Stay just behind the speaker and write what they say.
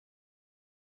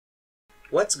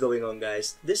What's going on,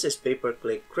 guys? This is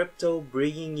Pay-Per-Click Crypto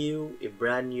bringing you a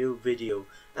brand new video,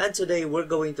 and today we're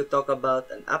going to talk about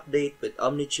an update with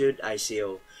Omnitude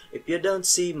ICO. If you don't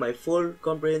see my full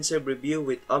comprehensive review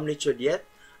with Omnitude yet,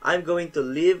 I'm going to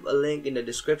leave a link in the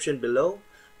description below.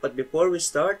 But before we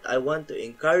start, I want to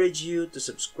encourage you to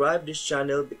subscribe this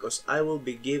channel because I will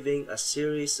be giving a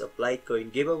series of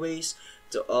Litecoin giveaways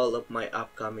to all of my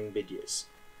upcoming videos.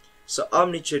 So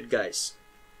Omnitude, guys.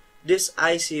 This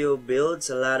ICO builds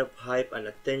a lot of hype and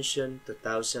attention to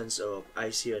thousands of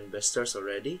ICO investors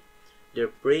already. Their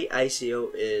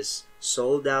pre-ICO is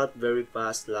sold out very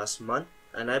fast last month,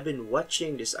 and I've been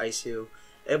watching this ICO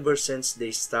ever since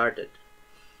they started.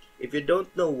 If you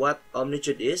don't know what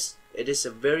Omnitude is, it is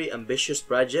a very ambitious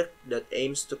project that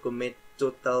aims to commit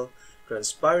total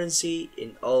transparency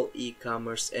in all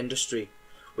e-commerce industry.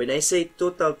 When I say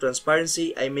total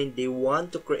transparency, I mean they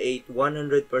want to create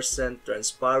 100%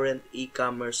 transparent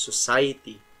e-commerce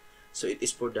society. So it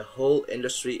is for the whole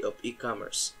industry of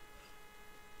e-commerce.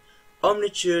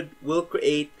 Omnitude will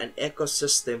create an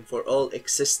ecosystem for all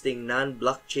existing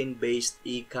non-blockchain based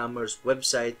e-commerce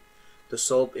websites to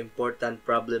solve important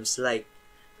problems like: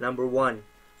 number 1,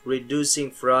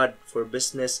 reducing fraud for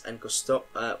businesses and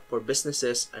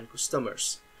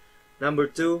customers. Number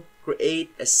 2, create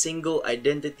a single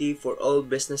identity for all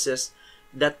businesses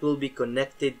that will be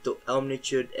connected to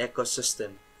Omnitude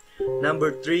ecosystem.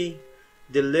 Number 3,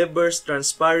 delivers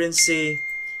transparency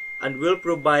and will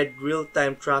provide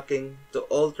real-time tracking to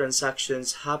all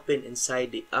transactions happen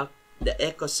inside the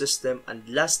ecosystem. And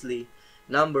lastly,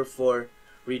 number 4,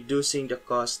 reducing the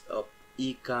cost of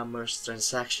e-commerce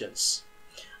transactions.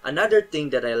 Another thing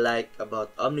that I like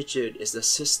about Omnitude is the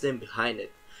system behind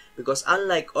it. Because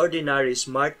unlike ordinary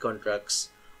smart contracts,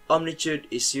 Omnitude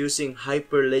is using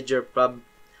Hyperledger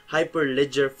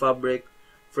Fabric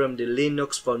from the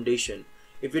Linux Foundation.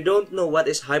 If you don't know what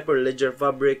is Hyperledger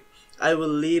Fabric, I will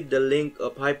leave the link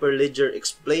of Hyperledger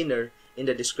Explainer in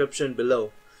the description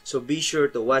below, so be sure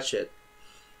to watch it.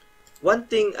 One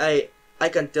thing I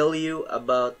can tell you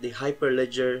about the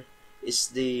Hyperledger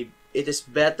is it is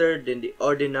better than the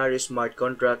ordinary smart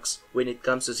contracts when it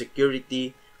comes to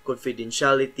security,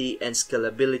 confidentiality, and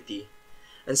scalability.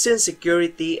 And since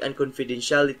security and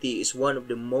confidentiality is one of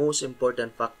the most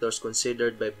important factors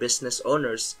considered by business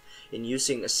owners in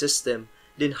using a system,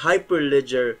 then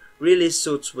Hyperledger really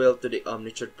suits well to the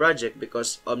Omnitude project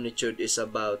because Omnitude is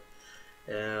about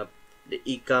the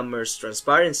e-commerce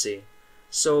transparency.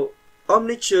 So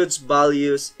Omnitude's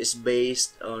values is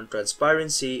based on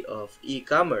transparency of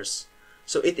e-commerce.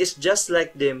 So it is just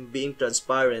like them being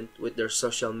transparent with their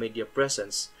social media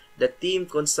presence. The team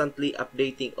constantly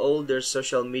updating all their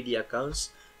social media accounts,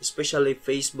 especially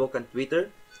Facebook and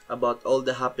Twitter, about all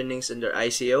the happenings in their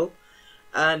ICO.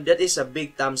 And that is a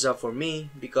big thumbs up for me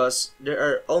because there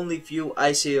are only few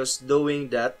ICOs doing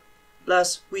that.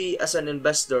 Plus, we as an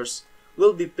investors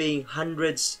will be paying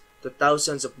hundreds to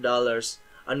thousands of dollars,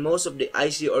 and most of the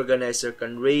ICO organizers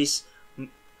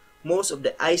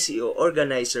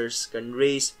can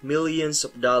raise millions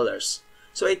of dollars.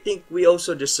 So I think we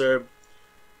also deserve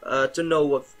to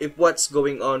know what's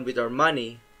going on with our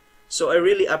money. So I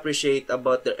really appreciate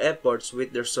about their efforts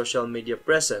with their social media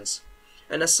presence.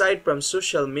 And aside from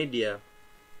social media,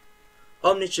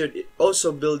 Omnitude is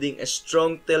also building a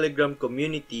strong Telegram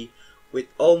community with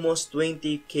almost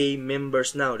 20,000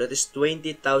 members now. That is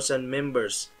 20,000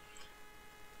 members.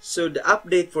 So the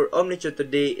update for Omnitude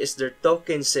today is their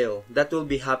token sale that will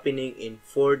be happening in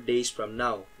 4 days from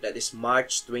now. That is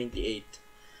March 28th.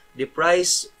 The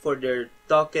price for their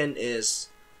token is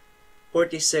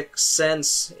 46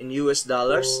 cents in US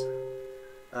dollars.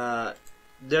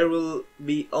 There will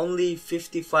be only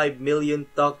 55 million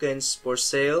tokens for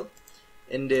sale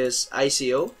in this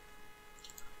ICO.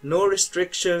 No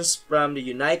restrictions from the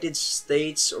United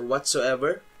States or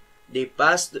whatsoever. They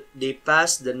passed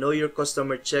the Know Your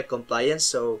Customer check compliance,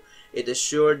 so it is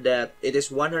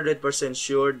 100%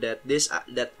 sure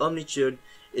that Omnitude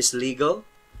is legal.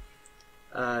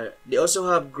 They also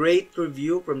have great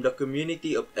review from the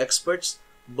community of experts,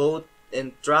 both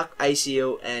in Track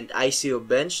ICO and ICO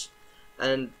Bench,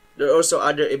 and there are also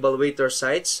other evaluator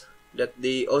sites that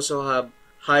they also have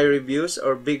high reviews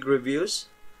or big reviews.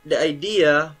 The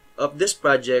idea of this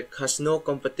project has no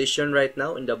competition right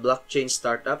now in the blockchain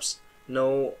startups.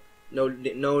 No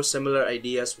similar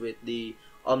ideas with the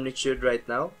Omnitude right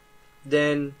now.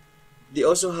 Then they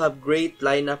also have great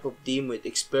lineup of team with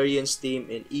experienced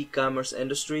team in e-commerce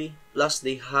industry. Plus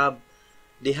they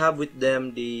have with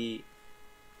them the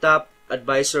top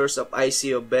advisors of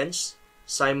ICO Bench,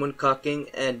 Simon Cocking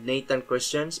and Nathan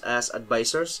Christians as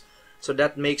advisors. So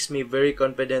that makes me very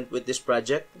confident with this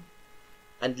project.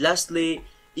 And lastly,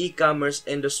 e-commerce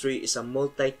industry is a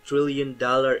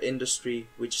multi-trillion-dollar industry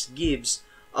which gives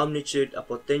Omnitude a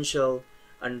potential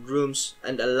and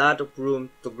a lot of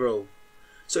room to grow.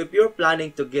 So if you're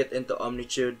planning to get into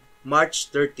Omnitude, March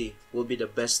 30 will be the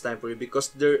best time for you,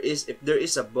 because if there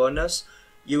is a bonus,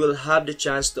 you will have the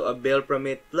chance to avail from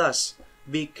it. Plus,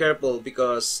 be careful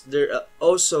because there are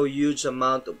also huge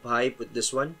amount of hype with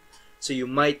this one, so you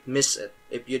might miss it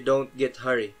if you don't get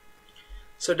hurry.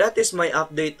 So that is my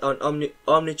update on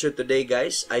Omnitude today,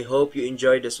 guys. I hope you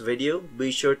enjoyed this video. Be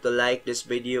sure to like this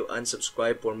video and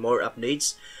subscribe for more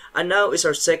updates. And now is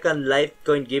our second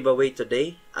Litecoin giveaway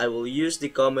today. I will use the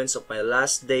comments of my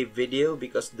last day video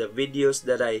because the video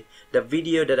that I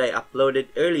uploaded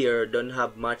earlier don't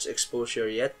have much exposure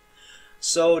yet.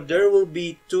 So there will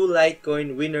be 2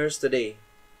 Litecoin winners today.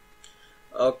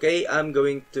 Okay, I'm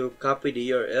going to copy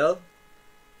the URL.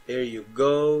 Here you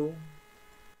go.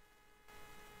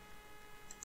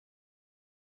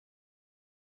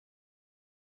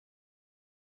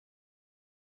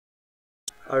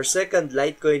 Our second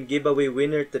Litecoin giveaway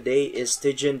winner today is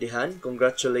Tijan Dihan.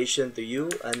 Congratulations to you,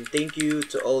 and thank you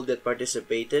to all that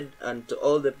participated, and to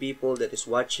all the people that is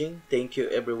watching. Thank you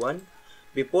everyone.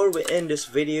 Before we end this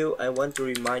video, I want to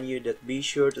remind you that be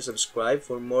sure to subscribe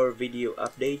for more video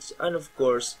updates and of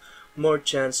course more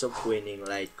chance of winning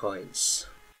Litecoins.